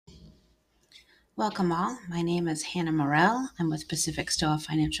Welcome all. My name is Hannah Morell. I'm with Pacific Stoa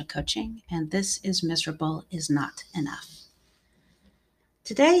Financial Coaching, and this is Miserable is Not Enough.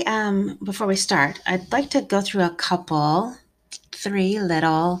 Today, before we start, I'd like to go through three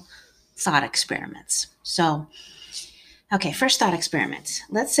little thought experiments. Okay, first thought experiment.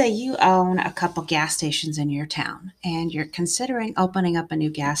 Let's say you own a couple gas stations in your town, and you're considering opening up a new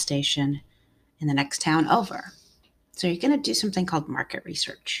gas station in the next town over. So you're going to do something called market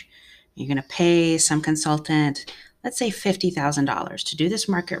research. You're going to pay some consultant, let's say $50,000, to do this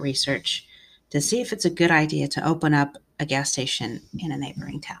market research to see if it's a good idea to open up a gas station in a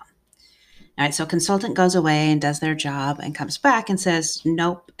neighboring town. All right, so consultant goes away and does their job and comes back and says,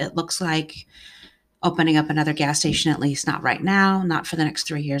 nope, it looks like opening up another gas station, at least not right now, not for the next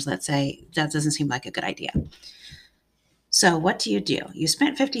 3 years, let's say, that doesn't seem like a good idea. So what do? You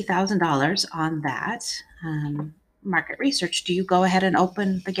spent $50,000 on that market research. Do you go ahead and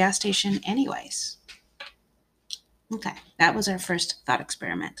open the gas station anyways? Okay, that was our first thought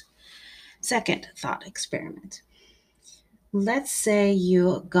experiment. Second thought experiment. Let's say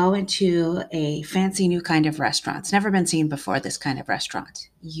you go into a fancy new kind of restaurant. It's never been seen before, this kind of restaurant.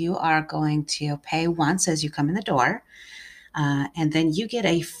 You are going to pay once as you come in the door, and then you get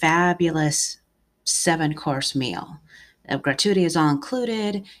a fabulous 7-course meal. Gratuity is all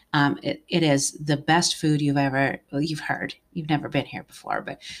included. It is the best food you've heard. You've never been here before,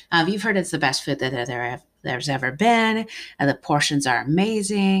 but you've heard it's the best food that there's ever been. The portions are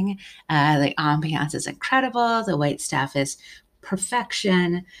amazing. The ambiance is incredible. The wait staff is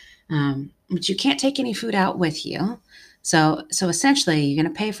perfection. But you can't take any food out with you. So essentially, you're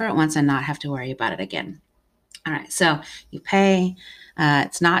going to pay for it once and not have to worry about it again. All right, so you pay.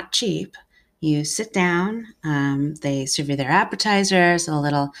 It's not cheap. You sit down. They serve you their appetizers,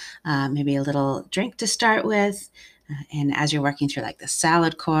 maybe a little drink to start with. And as you're working through like the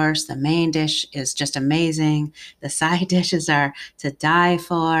salad course, the main dish is just amazing. The side dishes are to die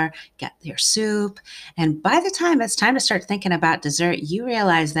for. Get your soup. And by the time it's time to start thinking about dessert, you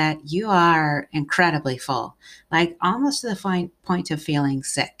realize that you are incredibly full, like almost to the point of feeling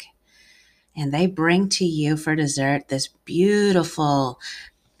sick. And they bring to you for dessert this beautiful,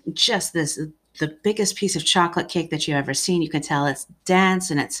 just this the biggest piece of chocolate cake that you've ever seen. You can tell it's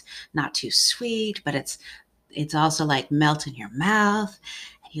dense and it's not too sweet, but it's also like melt in your mouth.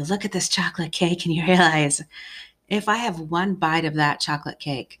 And you look at this chocolate cake and you realize, if I have one bite of that chocolate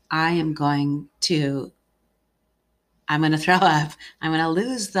cake, I'm going to throw up. I'm going to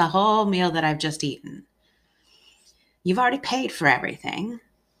lose the whole meal that I've just eaten. You've already paid for everything.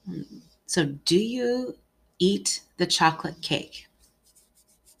 So do you eat the chocolate cake?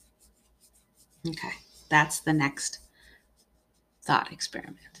 Okay, that's the next thought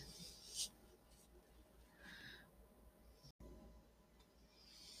experiment.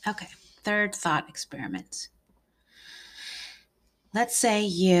 Okay, third thought experiment. Let's say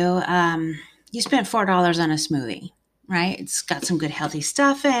you spent $4 on a smoothie, right? It's got some good healthy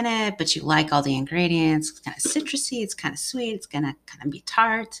stuff in it, but you like all the ingredients. It's kind of citrusy, it's kind of sweet, it's gonna kind of be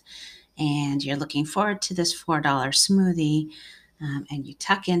tart, and you're looking forward to this $4 smoothie, and you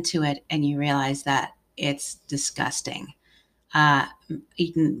tuck into it and you realize that it's disgusting. Uh,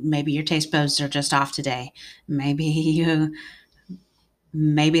 Maybe your taste buds are just off today. Maybe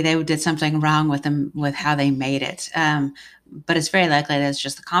they did something wrong with them with how they made it. But it's very likely that it's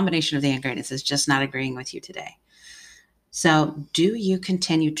just the combination of the ingredients is just not agreeing with you today. So, do you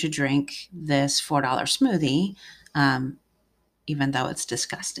continue to drink this $4 smoothie, even though it's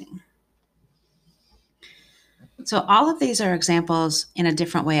disgusting? So, all of these are examples in a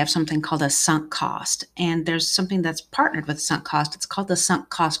different way of something called a sunk cost. And there's something that's partnered with sunk cost. It's called the sunk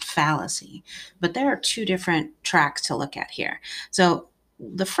cost fallacy. But there are two different tracks to look at here. So,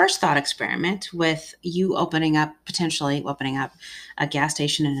 the first thought experiment with you potentially opening up a gas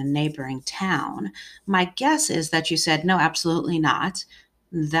station in a neighboring town, my guess is that you said, no, absolutely not.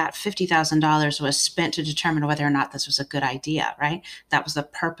 That $50,000 was spent to determine whether or not this was a good idea, right? That was the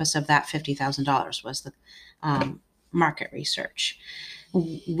purpose of that $50,000 was the market research.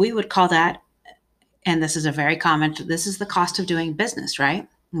 We would call that, and this is this is the cost of doing business, right?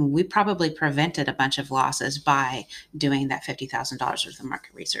 We probably prevented a bunch of losses by doing that $50,000 worth of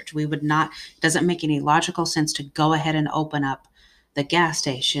market research. Doesn't make any logical sense to go ahead and open up the gas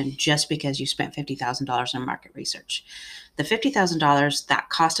station just because you spent $50,000 in market research. The $50,000, that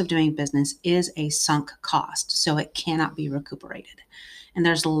cost of doing business, is a sunk cost, so it cannot be recuperated. And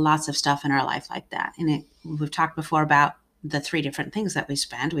there's lots of stuff in our life like that. And we've talked before about the three different things that we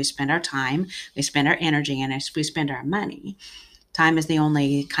spend. We spend our time, we spend our energy, and we spend our money. Time is the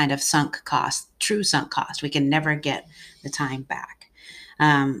only kind of sunk cost, true sunk cost. We can never get the time back.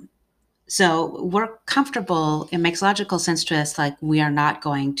 So we're comfortable. It makes logical sense to us. Like, we are not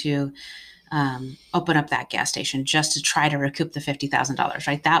going to open up that gas station just to try to recoup the $50,000,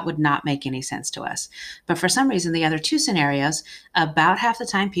 right? That would not make any sense to us. But for some reason, the other two scenarios, about half the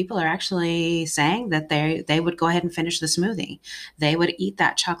time, people are actually saying that they would go ahead and finish the smoothie. They would eat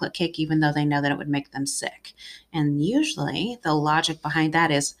that chocolate cake even though they know that it would make them sick. And usually, the logic behind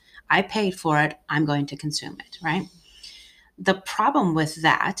that is, I paid for it, I'm going to consume it, right? The problem with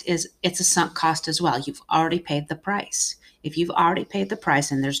that is it's a sunk cost as well. You've already paid the price. If you've already paid the price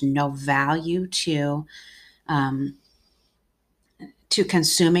and there's no value um, to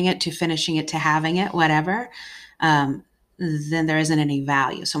consuming it, to finishing it, to having it, whatever, then there isn't any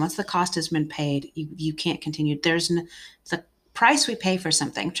value. So once the cost has been paid, you can't continue. The price we pay for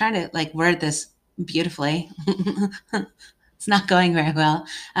something. I'm trying to like word this beautifully. It's not going very well.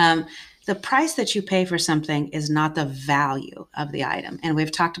 The price that you pay for something is not the value of the item. And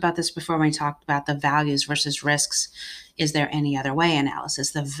we've talked about this before when we talked about the values versus risks. Is there any other way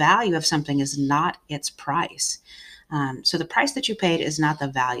analysis? The value of something is not its price. So the price that you paid is not the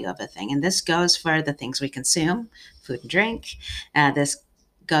value of a thing. And this goes for the things we consume, food and drink. This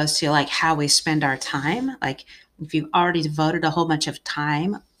goes to like how we spend our time. Like, if you've already devoted a whole bunch of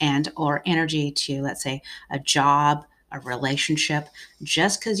time and or energy to, let's say, a job, a relationship,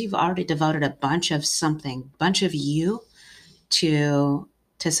 just because you've already devoted a bunch of something, bunch of you to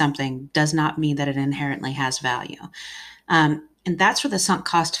something does not mean that it inherently has value. And that's where the sunk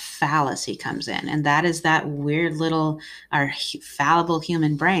cost fallacy comes in. And that is that weird little, our fallible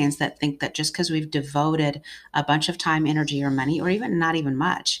human brains that think that just because we've devoted a bunch of time, energy, or money, or even not even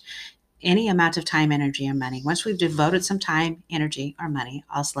much, any amount of time, energy, or money, once we've devoted some time, energy, or money,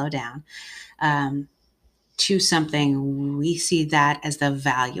 I'll slow down, to something, we see that as the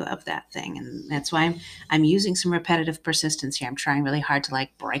value of that thing. And that's why I'm using some repetitive persistence here. I'm trying really hard to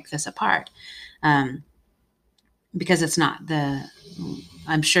like break this apart. Because it's not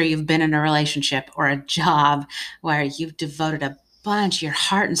I'm sure you've been in a relationship or a job where you've devoted a bunch, your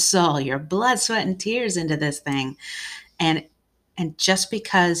heart and soul, your blood, sweat, and tears into this thing. And just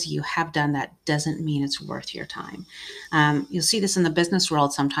because you have done that doesn't mean it's worth your time. You'll see this in the business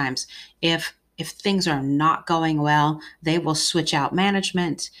world sometimes. If things are not going well, they will switch out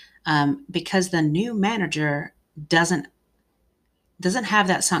management because the new manager doesn't have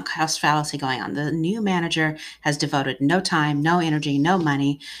that sunk cost fallacy going on. The new manager has devoted no time, no energy, no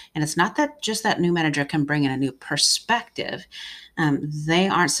money. And it's not that just that new manager can bring in a new perspective. They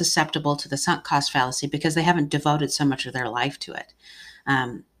aren't susceptible to the sunk cost fallacy because they haven't devoted so much of their life to it.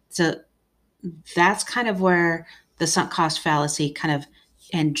 So that's kind of where the sunk cost fallacy kind of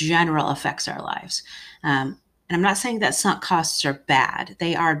in general affects our lives. And I'm not saying that sunk costs are bad.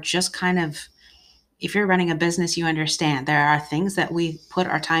 They are just kind of, if you're running a business, you understand there are things that we put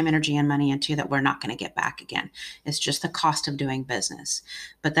our time, energy, and money into that we're not going to get back again. It's just the cost of doing business.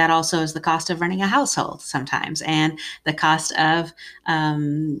 But that also is the cost of running a household sometimes, and the cost of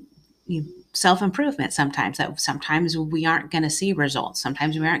self-improvement sometimes. That sometimes we aren't going to see results.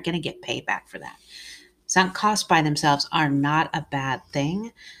 Sometimes we aren't going to get paid back for that. Sunk costs by themselves are not a bad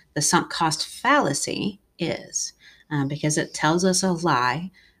thing. The sunk cost fallacy is, because it tells us a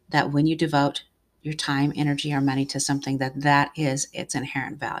lie that when you devote your time, energy, or money to something, that is its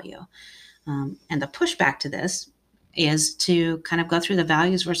inherent value. And the pushback to this is to kind of go through the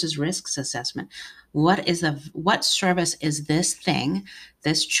values versus risks assessment. What service is this thing,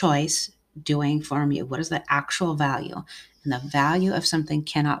 this choice doing for me? What is the actual value? And the value of something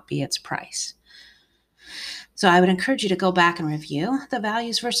cannot be its price. So I would encourage you to go back and review the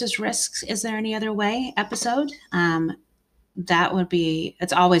values versus risks. Is there any other way episode? That would be,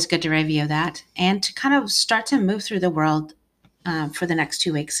 it's always good to review that and to kind of start to move through the world for the next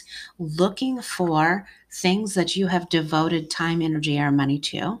 2 weeks, looking for things that you have devoted time, energy, or money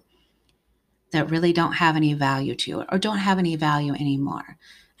to that really don't have any value to it or don't have any value anymore.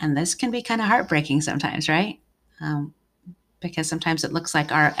 And this can be kind of heartbreaking sometimes, right? Because sometimes it looks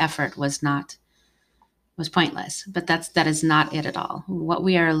like our effort was pointless, but that is not it at all. What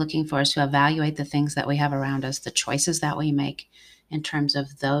we are looking for is to evaluate the things that we have around us, the choices that we make in terms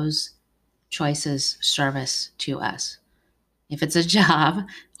of those choices service to us. If it's a job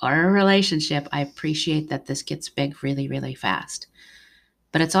or a relationship, I appreciate that this gets big really, really fast.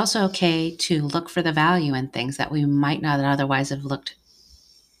 But it's also okay to look for the value in things that we might not otherwise have looked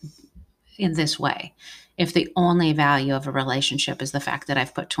in this way. If the only value of a relationship is the fact that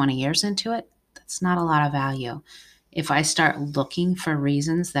I've put 20 years into it, that's not a lot of value. If I start looking for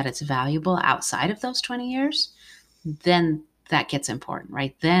reasons that it's valuable outside of those 20 years, then that gets important,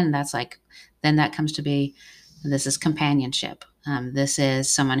 right? Then that comes to be, this is companionship. This is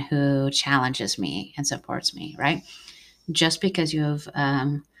someone who challenges me and supports me, right? Just because you've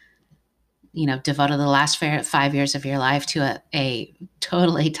devoted the last 5 years of your life to a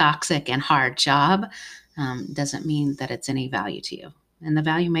totally toxic and hard job doesn't mean that it's any value to you. And the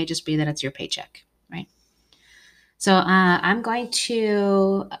value may just be that it's your paycheck, right? So I'm going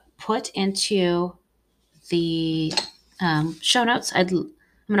to put into the show notes. I'm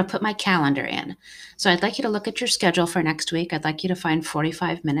going to put my calendar in. So I'd like you to look at your schedule for next week. I'd like you to find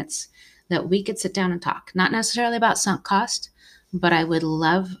 45 minutes that we could sit down and talk, not necessarily about sunk cost, but I would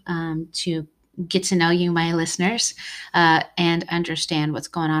love to get to know you, my listeners, and understand what's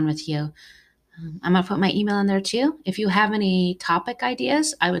going on with you. I'm going to put my email in there too. If you have any topic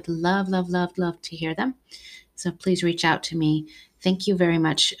ideas, I would love, love, love, love to hear them. So please reach out to me. Thank you very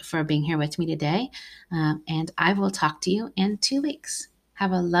much for being here with me today. And I will talk to you in 2 weeks.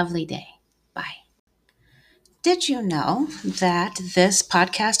 Have a lovely day. Bye. Did you know that this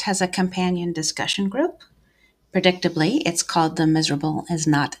podcast has a companion discussion group? Predictably, it's called the Miserable is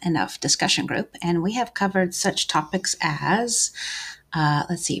Not Enough discussion group, and we have covered such topics as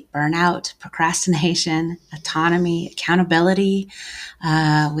burnout, procrastination, autonomy, accountability.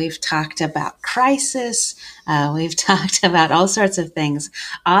 We've talked about crisis. We've talked about all sorts of things.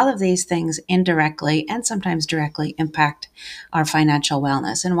 All of these things indirectly and sometimes directly impact our financial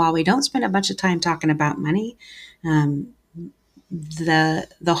wellness. And while we don't spend a bunch of time talking about money, the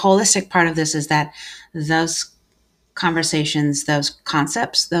holistic part of this is that those conversations, those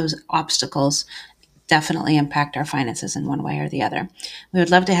concepts, those obstacles definitely impact our finances in one way or the other. We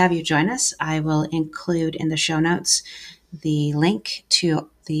would love to have you join us. I will include in the show notes the link to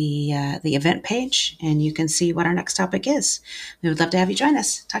the event page, and you can see what our next topic is. We would love to have you join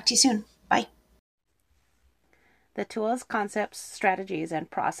us. Talk to you soon. Bye. The tools, concepts, strategies, and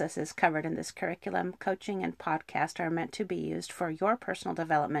processes covered in this curriculum, coaching, and podcast are meant to be used for your personal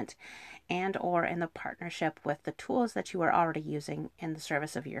development and or in the partnership with the tools that you are already using in the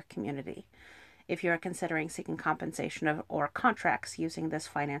service of your community. If you are considering seeking compensation or contracts using this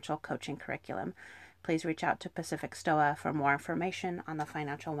financial coaching curriculum, please reach out to Pacific STOA for more information on the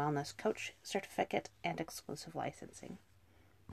Financial Wellness Coach Certificate and exclusive licensing.